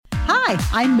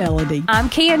Hi, I'm Melody. I'm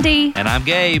Candy. And I'm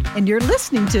Gabe. And you're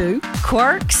listening to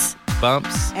Quirks.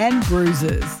 Bumps. And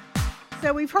Bruises.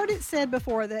 So we've heard it said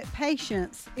before that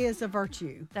patience is a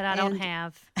virtue. That I don't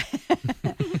have.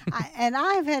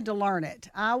 I've had to learn it.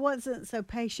 I wasn't so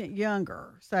patient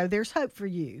younger. So there's hope for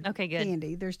you. Okay, good.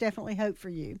 Candy, there's definitely hope for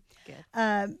you.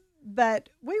 Good. But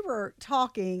we were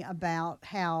talking about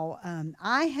how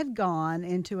I had gone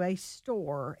into a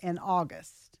store in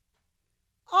August.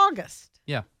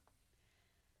 Yeah.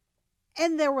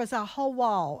 And there was a whole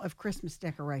wall of Christmas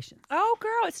decorations. Oh,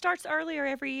 girl, it starts earlier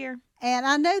every year. And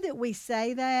I know that we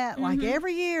say that, like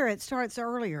every year it starts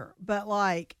earlier, but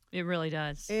like It really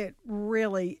does. it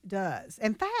really does.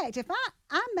 In fact, if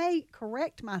I may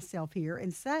correct myself here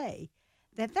and say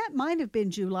that might have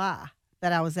been July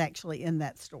that I was actually in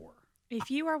that store. If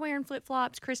you are wearing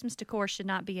flip-flops, Christmas decor should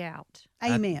not be out.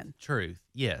 Amen. Truth.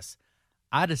 Yes.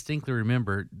 I distinctly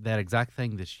remember that exact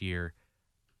thing this year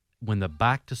when the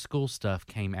back to school stuff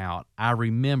came out. I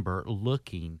remember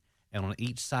looking, and on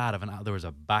each side of there was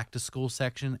a back to school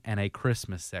section and a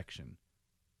Christmas section.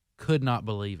 Could not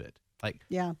believe it. Like,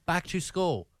 Yeah. back to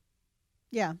school,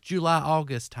 Yeah. July,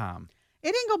 August time. It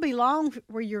ain't going to be long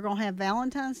where you're going to have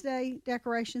Valentine's Day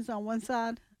decorations on one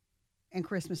side and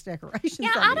Christmas decorations Yeah,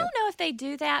 on I the don't other. know if they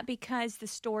do that because the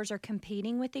stores are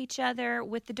competing with each other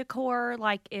with the decor.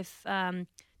 Like if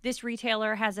this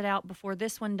retailer has it out before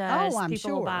this one does, I'm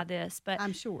people will sure. buy this. But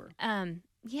I'm sure.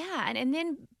 yeah, and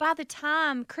then by the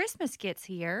time Christmas gets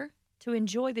here to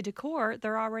enjoy the decor,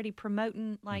 they're already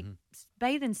promoting like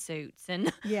bathing suits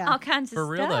and Yeah. all kinds of For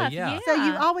real, though, stuff. yeah. So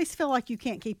you always feel like you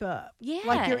can't keep up.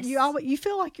 Like you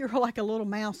feel like you're like a little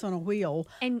mouse on a wheel,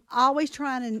 And always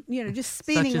trying to just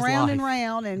spinning is round and life.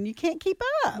 round, and you can't keep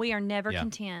up. we are never Yeah.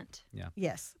 content. Yeah.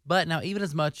 Yes. But now, even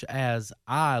as much as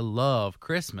I love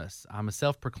Christmas, I'm a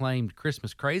self-proclaimed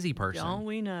Christmas crazy person. Don't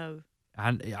we know?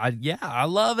 I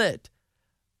love it.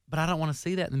 But I don't want to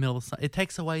see that in the middle of the sun. It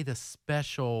takes away the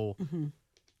special.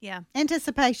 Yeah.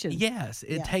 Anticipation. Yes,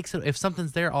 it Yeah. takes it if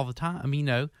something's there all the time.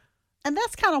 And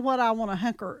that's kind of what I want to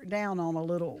hunker down on a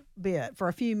little bit for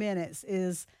a few minutes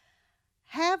is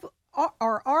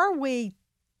are we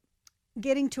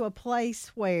getting to a place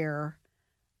where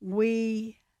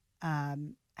we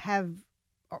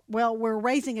we're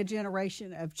raising a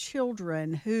generation of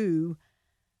children who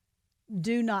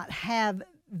do not have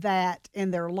that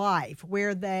in their life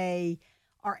where they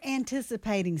are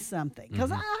anticipating something.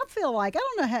 Because I feel like, I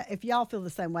don't know if y'all feel the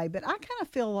same way, but I kind of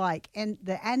feel like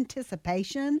the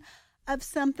anticipation of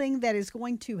something that is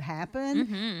going to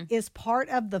happen is part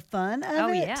of the fun of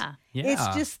it. Yeah. It's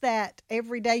just that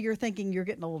every day you're thinking you're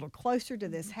getting a little closer to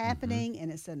this happening, and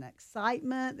it's an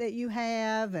excitement that you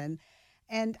have.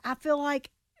 And I feel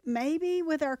like maybe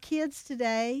with our kids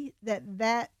today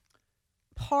that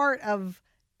part of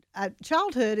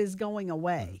childhood is going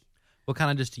away. Well, kind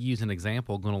of just to use an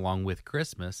example, going along with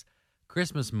Christmas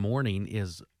morning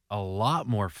is a lot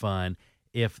more fun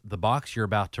if the box you're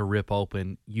about to rip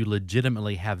open, you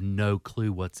legitimately have no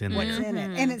clue what's in What's there. in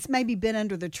it. And it's maybe been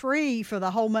under the tree for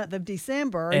the whole month of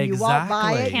December. And you walk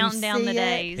by Exactly. it, Counting you down see the it.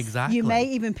 days. Exactly. You may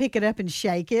even pick it up and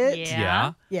shake it.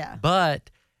 Yeah. Yeah. But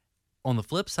on the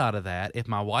flip side of that, if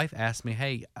my wife asked me,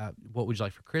 hey, what would you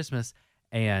like for Christmas?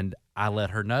 And I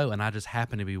let her know, and I just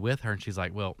happen to be with her, and she's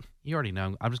like, well, you already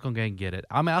know. I'm just going to go ahead and get it.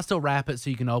 I mean, I'll still wrap it so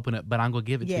you can open it, but I'm going to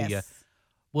give it to you.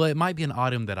 Well, it might be an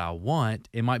item that I want.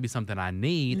 It might be something I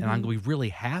need, and I'm going to be really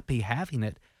happy having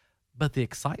it. But the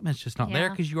excitement's just not there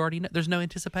because you already know. There's no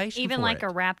anticipation Even for like it. a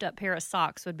wrapped up pair of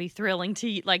socks would be thrilling to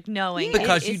you, like knowing.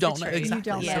 Because it's you don't the know truth. exactly. You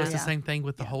don't So know. it's the Yeah. same thing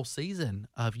with the whole season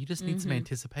of you just need some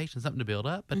anticipation, something to build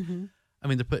up. But I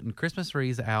mean, they're putting Christmas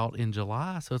trees out in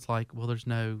July, so it's like, well, there's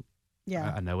no.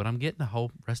 Yeah. I know what I'm getting the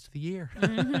whole rest of the year.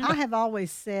 I have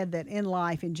always said that in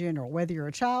life in general, whether you're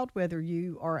a child, whether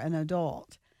you are an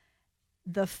adult,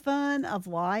 the fun of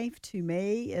life to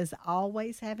me is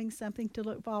always having something to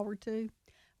look forward to,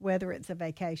 whether it's a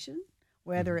vacation,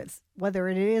 whether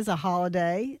it is a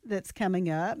holiday that's coming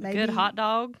up. Maybe Good hot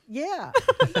dog. Yeah.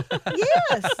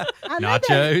 Yes. I know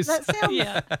Nachos. That sounds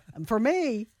Yeah. for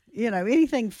me.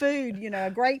 Anything food,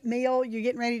 a great meal, you're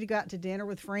getting ready to go out to dinner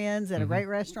with friends at a great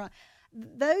restaurant.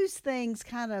 Those things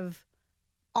kind of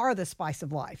are the spice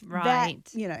of life. Right.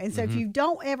 And so if you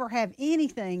don't ever have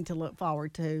anything to look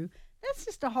forward to, that's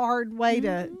just a hard way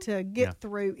to get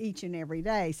through each and every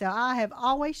day. So I have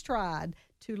always tried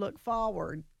to look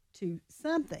forward to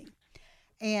something.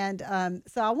 And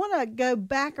so I want to go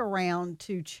back around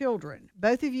to children.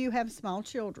 Both of you have small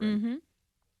children.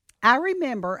 I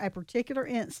remember a particular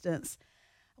instance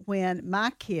when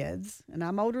my kids, and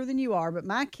I'm older than you are, but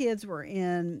my kids were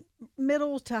in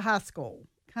middle to high school,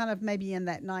 kind of maybe in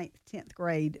that 9th, 10th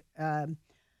grade.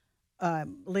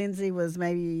 Lindsay was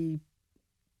maybe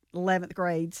 11th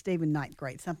grade, Stephen 9th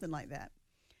grade, something like that.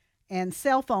 And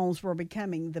cell phones were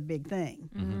becoming the big thing.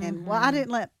 Mm-hmm. And well, I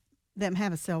didn't let them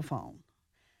have a cell phone.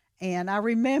 And I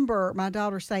remember my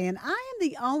daughter saying, I am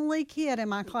the only kid in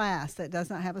my class that does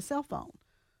not have a cell phone.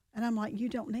 And I'm like, you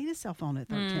don't need a cell phone at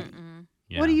 13. Mm-mm.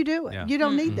 Yeah. What are you doing? Yeah. You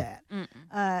don't Mm-mm. need that.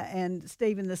 And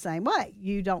Stephen the same way.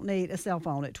 You don't need a cell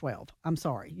phone at 12. I'm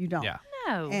sorry, you don't. Yeah.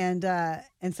 No.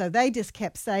 And so they just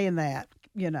kept saying that,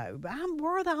 you know,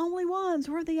 we're the only ones.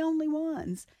 We're the only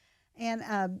ones. And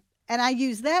I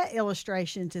use that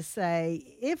illustration to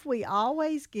say, if we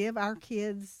always give our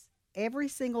kids every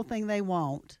single thing they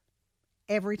want,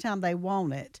 every time they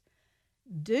want it,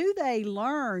 do they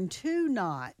learn to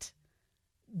not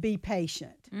be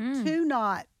patient, to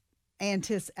not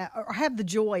or have the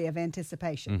joy of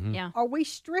anticipation? Mm-hmm. Yeah. Are we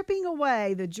stripping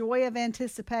away the joy of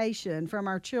anticipation from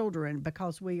our children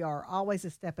because we are always a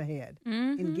step ahead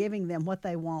in giving them what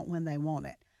they want when they want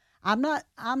it? I'm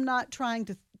not trying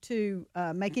to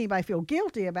make anybody feel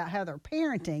guilty about how they're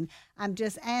parenting. I'm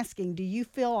just asking, do you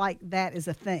feel like that is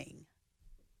a thing?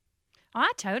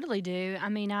 I totally do. I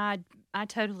mean, I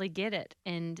totally get it,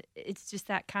 and it's just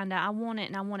that kind of, I want it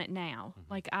and I want it now.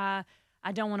 Like I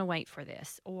don't want to wait for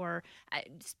this. Or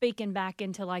speaking back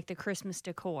into like the Christmas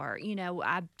decor, you know,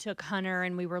 I took Hunter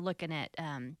and we were looking at,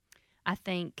 I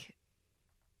think,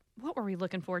 what were we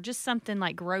looking for? Just something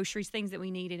like groceries, things that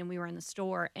we needed, and we were in the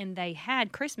store and they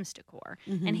had Christmas decor,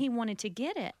 and he wanted to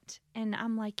get it, and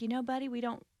I'm like, you know, buddy, we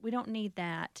don't need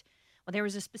that. Well, there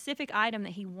was a specific item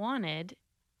that he wanted,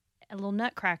 a little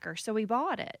nutcracker, so we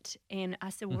bought it. And I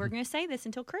said, well, we're going to save this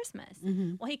until Christmas.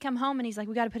 Well, he come home and he's like,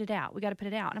 we got to put it out.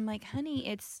 And I'm like, honey,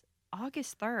 it's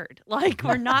August 3rd. Like,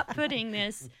 we're not putting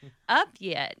this up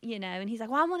yet, you know. And he's like,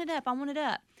 well, I want it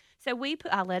up. So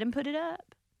I let him put it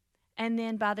up. And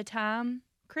then by the time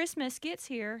Christmas gets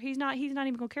here, he's not even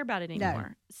going to care about it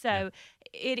anymore. No. So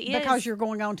it is. Because you're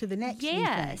going on to the next new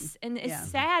thing. And it's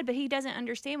sad, but he doesn't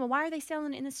understand. Well, why are they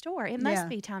selling it in the store? It must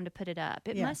be time to put it up.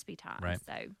 It must be time. Right.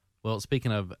 So. Well,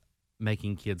 speaking of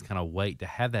making kids kind of wait to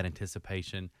have that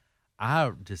anticipation,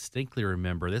 I distinctly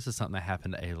remember this is something that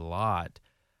happened a lot.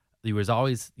 There was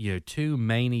always, you know, two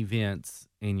main events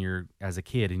as a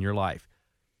kid in your life: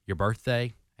 your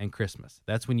birthday and Christmas.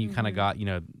 That's when you kind of got, you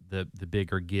know, the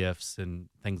bigger gifts and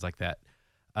things like that,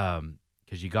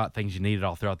 because you got things you needed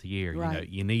all throughout the year. Right. You know,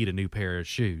 you need a new pair of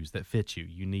shoes that fit you.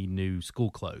 You need new school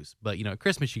clothes. But you know, at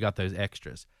Christmas you got those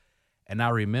extras. And I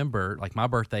remember, like, my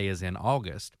birthday is in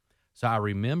August. So I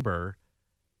remember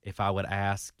if I would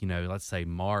ask, you know, let's say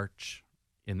March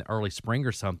in the early spring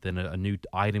or something, a new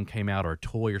item came out or a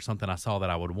toy or something I saw that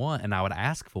I would want, and I would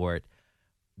ask for it,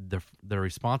 the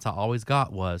response I always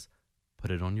got was,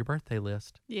 put it on your birthday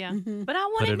list. Yeah. But I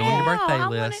want Put it it now. on your birthday I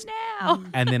list. want it now.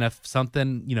 And then if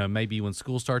something, you know, maybe when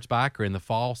school starts back or in the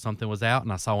fall, something was out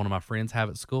and I saw one of my friends have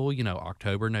at school, you know,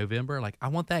 October, November, like, I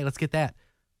want that. Let's get that.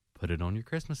 Put it on your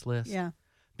Christmas list. Yeah.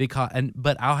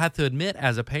 But I'll have to admit,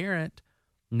 as a parent,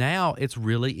 now it's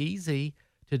really easy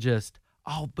to just,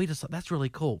 that's really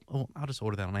cool. Oh, I'll just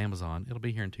order that on Amazon. It'll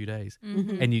be here in 2 days.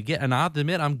 And I'll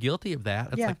admit I'm guilty of that.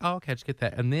 It's like, oh, okay, just get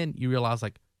that. And then you realize,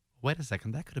 like, wait a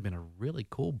second, that could have been a really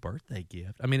cool birthday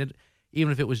gift. I mean,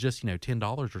 even if it was just, you know,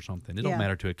 $10 or something, it don't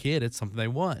matter to a kid. It's something they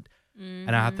want.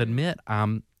 And I have to admit,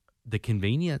 the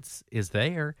convenience is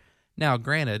there. Now,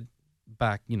 granted,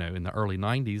 back, you know, in the early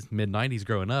 90s, mid 90s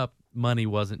growing up, money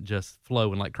wasn't just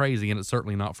flowing like crazy, and it's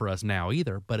certainly not for us now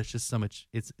either, but it's just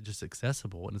it's just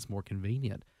accessible and it's more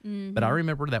convenient. But I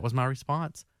remember that was my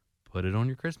response. Put it on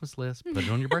your Christmas list. Put it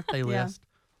on your birthday list.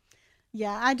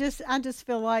 Yeah, I just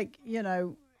feel like, you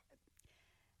know,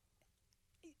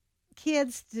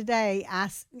 kids today,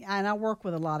 I work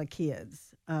with a lot of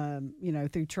kids, you know,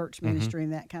 through church ministry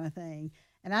and that kind of thing.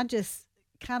 And I just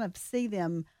kind of see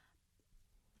them.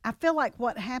 I feel like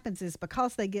what happens is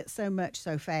because they get so much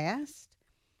so fast,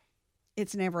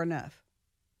 it's never enough.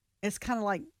 It's kind of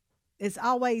like it's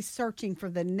always searching for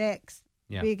the next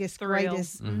biggest,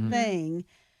 greatest thing.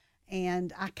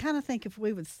 And I kind of think if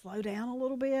we would slow down a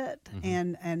little bit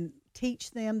and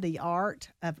teach them the art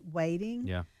of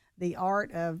waiting, the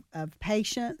art of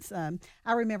patience.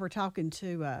 I remember talking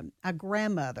to a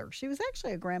grandmother. She was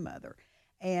actually a grandmother.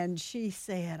 And she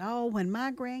said, oh, when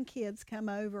my grandkids come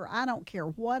over, I don't care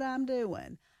what I'm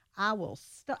doing. I will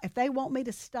stop. If they want me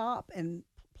to stop and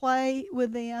play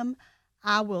with them,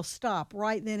 I will stop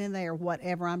right then and there,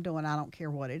 whatever I'm doing. I don't care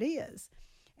what it is.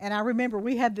 And I remember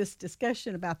we had this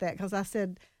discussion about that because I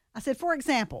said, for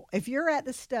example, if you're at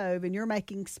the stove and you're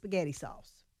making spaghetti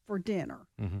sauce, for dinner,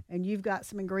 Mm-hmm. and you've got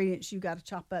some ingredients you've got to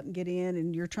chop up and get in,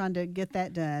 and you're trying to get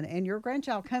that done, and your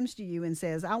grandchild comes to you and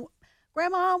says,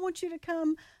 Grandma, I want you to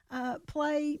come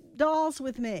play dolls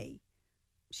with me.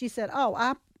 She said, oh,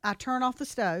 I turn off the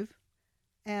stove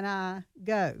and I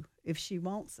go if she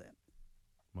wants it.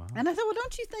 Wow. And I said, well,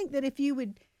 don't you think that if you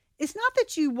would, it's not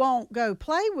that you won't go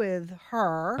play with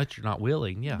her, But you're not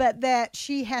willing, yeah. but that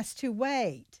she has to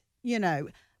wait,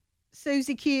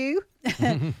 Susie Q.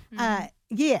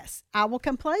 Yes, I will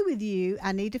come play with you.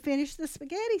 I need to finish the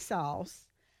spaghetti sauce,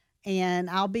 and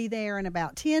I'll be there in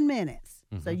about 10 minutes.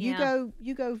 Mm-hmm. So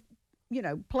you go,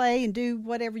 play and do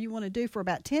whatever you want to do for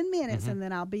about 10 minutes, Mm-hmm. and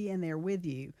then I'll be in there with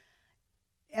you.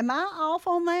 Am I off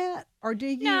on that, or do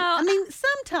you? No, I mean,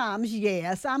 sometimes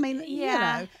yes. I mean,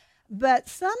 Yeah. but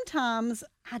sometimes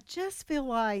I just feel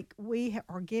like we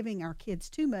are giving our kids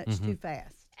too much Mm-hmm. too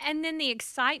fast. And then the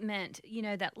excitement,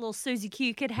 that little Susie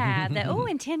Q could have that,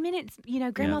 in 10 minutes,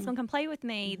 grandma's going to come play with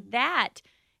me. That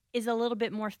is a little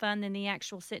bit more fun than the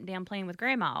actual sitting down playing with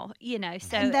grandma, So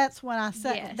And that's what I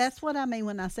say. Yes. That's what I mean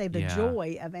when I say the Yeah.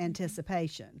 joy of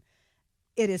anticipation.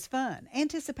 It is fun.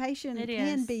 Anticipation It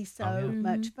can is. be so Oh, yeah.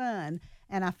 much fun.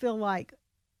 And I feel like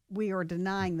we are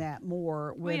denying that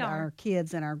more with are. our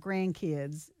kids and our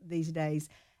grandkids these days.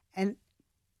 And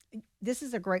this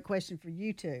is a great question for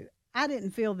you two. I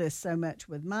didn't feel this so much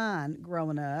with mine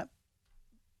growing up,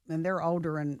 and they're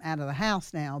older and out of the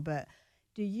house now, but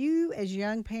do you as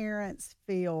young parents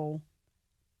feel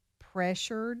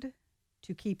pressured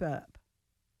to keep up?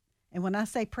 And when I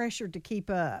say pressured to keep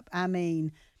up, I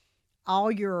mean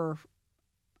all your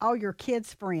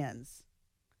kids' friends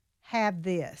have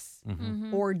this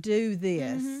Mm-hmm. or do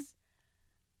this, Mhm.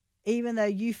 even though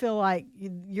you feel like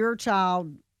your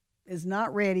child is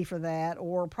not ready for that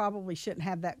or probably shouldn't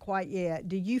have that quite yet.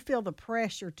 Do you feel the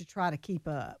pressure to try to keep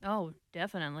up? Oh,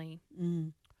 definitely.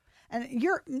 Mm. And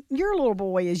your little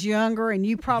boy is younger, and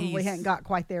you probably He's- hadn't got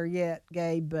quite there yet,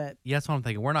 Gabe. But Yeah, that's what I'm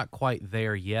thinking. We're not quite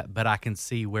there yet, but I can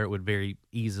see where it would very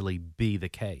easily be the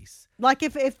case. like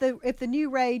if the new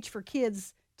rage for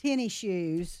kids tennis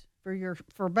shoes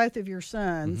for both of your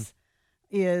sons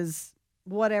is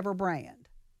whatever brand,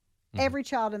 every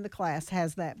child in the class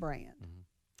has that brand,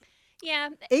 Yeah,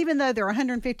 even though they're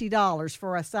 $150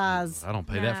 for a size. I don't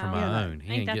pay that for No. my Yeah. own.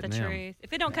 He ain't that the getting them. truth?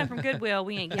 If it don't come from Goodwill,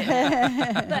 we ain't getting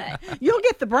it. But You'll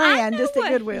get the brand I know just at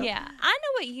Goodwill. Yeah, I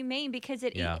know what you mean because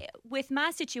Yeah. with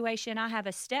my situation, I have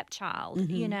a stepchild,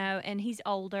 Mhm. and he's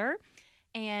older,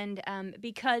 and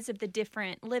because of the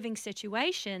different living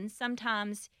situations,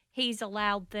 sometimes he's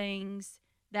allowed things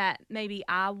that maybe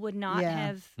I would not Yeah.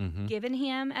 have Mhm. given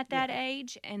him at that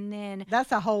age, and then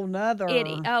That's a whole nother it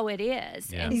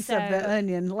is, Yeah. and piece so of the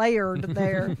onion layered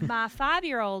there. my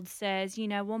 5-year-old says,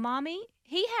 well, Mommy,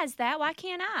 he has that. Why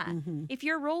can't I? Mhm. If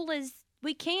your rule is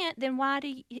we can't, then why do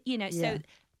you, Yeah. So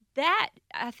that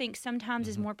I think sometimes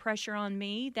is more pressure on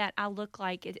me that I look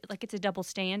like it's a double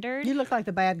standard. You look like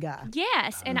the bad guy.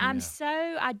 Yes, and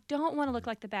yeah. I don't want to look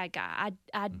like the bad guy.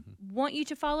 I want you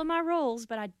to follow my rules,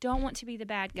 but I don't want to be the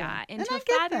bad Yeah. guy. And And to I a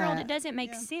get 5-year-old, that. it doesn't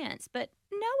make Yeah. sense. But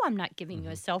no, I'm not giving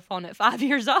you a cell phone at 5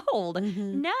 years old.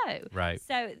 Mhm. No. Right.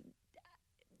 So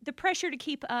the pressure to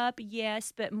keep up,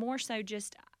 yes, but more so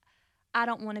just I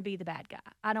don't want to be the bad guy.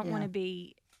 I don't want Yeah. to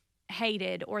be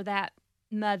hated or that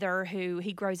mother who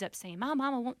he grows up saying, "My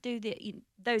mama won't do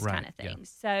those Right, kind of yeah. things."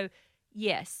 So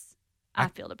yes, I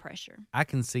feel the pressure. I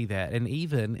can see that. And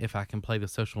even if I can play the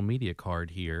social media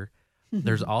card here,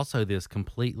 there's also this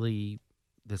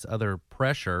other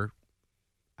pressure,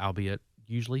 albeit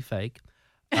usually fake,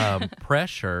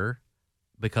 pressure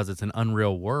because it's an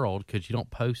unreal world because you don't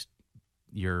post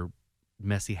your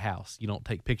messy house. You don't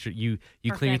take picture. You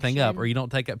clean your thing up, or you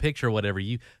don't take a picture or whatever.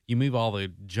 You move all the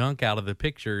junk out of the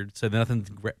picture so nothing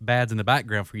bad's in the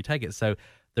background for you to take it. So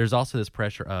there's also this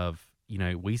pressure of,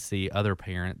 we see other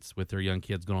parents with their young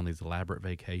kids going on these elaborate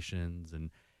vacations, and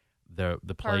the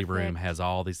playroom Perfect. has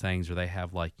all these things where they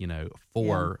have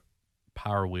 4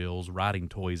 Power Wheels riding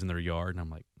toys in their yard, and I'm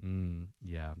like,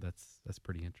 yeah, that's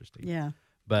pretty interesting. Yeah.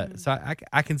 But so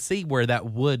I can see where that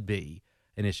would be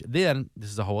an issue. Then this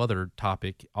is a whole other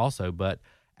topic also, but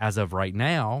as of right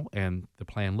now, and the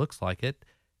plan looks like it,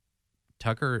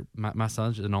 Tucker, my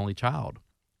son's an only child.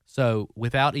 So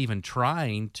without even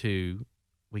trying to,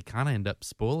 we kind of end up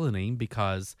spoiling him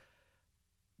because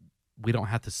we don't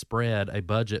have to spread a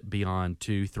budget beyond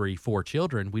 2, 3, 4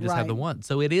 children. We just have the Right. one.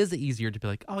 So it is easier to be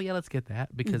like, oh yeah, let's get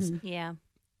that because Yeah.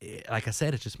 like I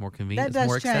said, it's just more That convenient. It's does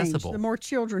more change. accessible. The more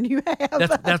children you have.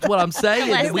 That's what I'm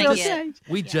saying. less it we they will just, get. change.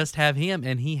 we just have him,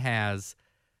 and he has,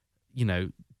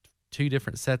 2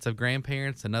 different sets of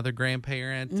grandparents, another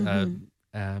grandparent,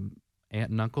 Mhm.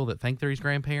 aunt and uncle that think they're his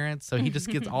grandparents. So he just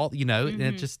gets all, and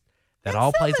it just, that And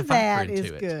all some plays a of that factor is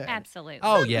into it. good. Absolutely.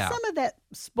 Oh, yeah. Some of that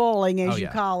spoiling, as Oh, you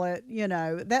yeah. call it,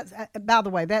 that's, by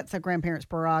the way, that's a grandparent's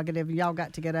prerogative. Y'all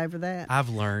got to get over that. I've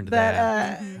learned But,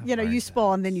 that. I've you learned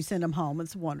spoil and then you send them home.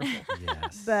 It's wonderful. that.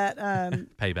 Yes. But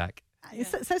Payback.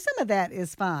 so some of that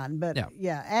is fine. But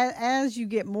Yeah. as you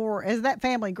get more, as that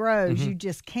family grows, Mhm. you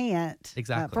just can't.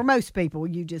 Exactly. For most people,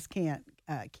 you just can't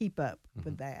keep up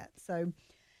with that. So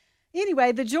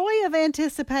anyway, The Joy of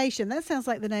Anticipation. That sounds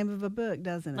like the name of a book,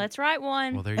 doesn't it? Let's write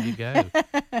one. Well, there you go.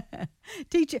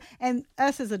 Teach it. And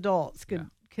us as adults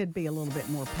could be a little bit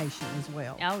more patient as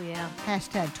well. Oh, yeah.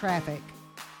 Hashtag traffic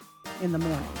in the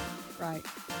morning, right?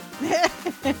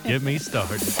 Get me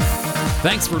started.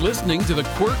 Thanks for listening to the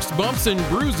Quirks, Bumps, and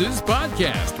Bruises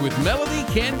podcast with Melody,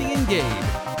 Candy, and Gabe.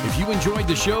 If you enjoyed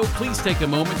the show, please take a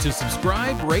moment to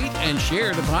subscribe, rate, and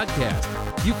share the podcast.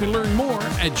 You can learn more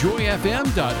at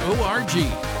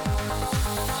joyfm.org.